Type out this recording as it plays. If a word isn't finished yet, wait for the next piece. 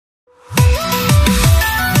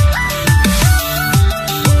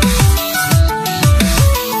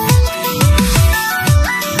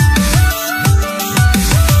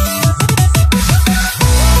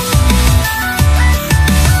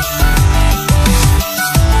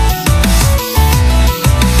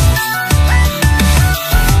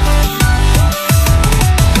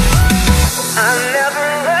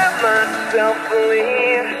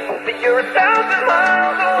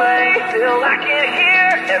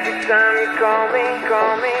time you call me,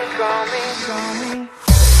 call me, call me, call me.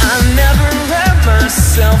 I never let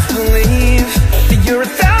myself believe that you're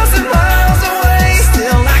 1,000 miles away.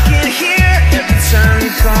 Still I can hear every time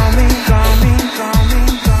you call me, call me, call me,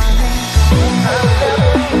 call me. I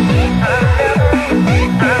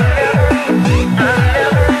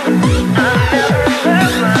never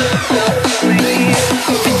let myself believe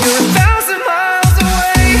that you're 1,000 miles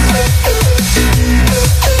away.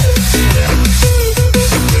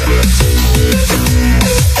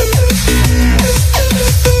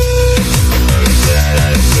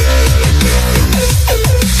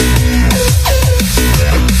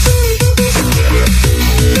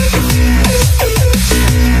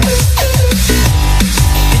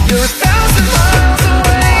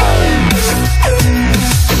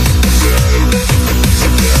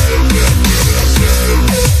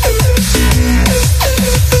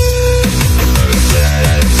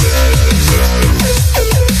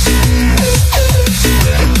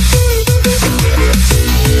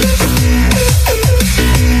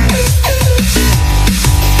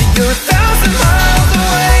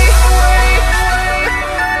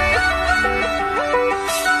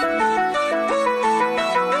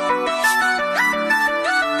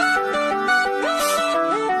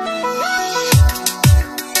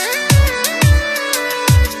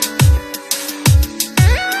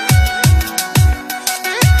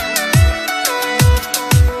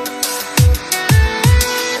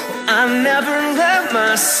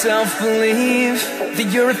 Myself believe that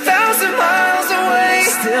you're 1,000 miles away.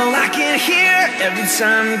 Still I can hear every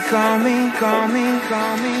time you call me, call me,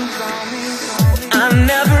 call me, call me, call me. I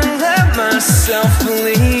never let myself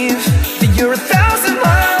believe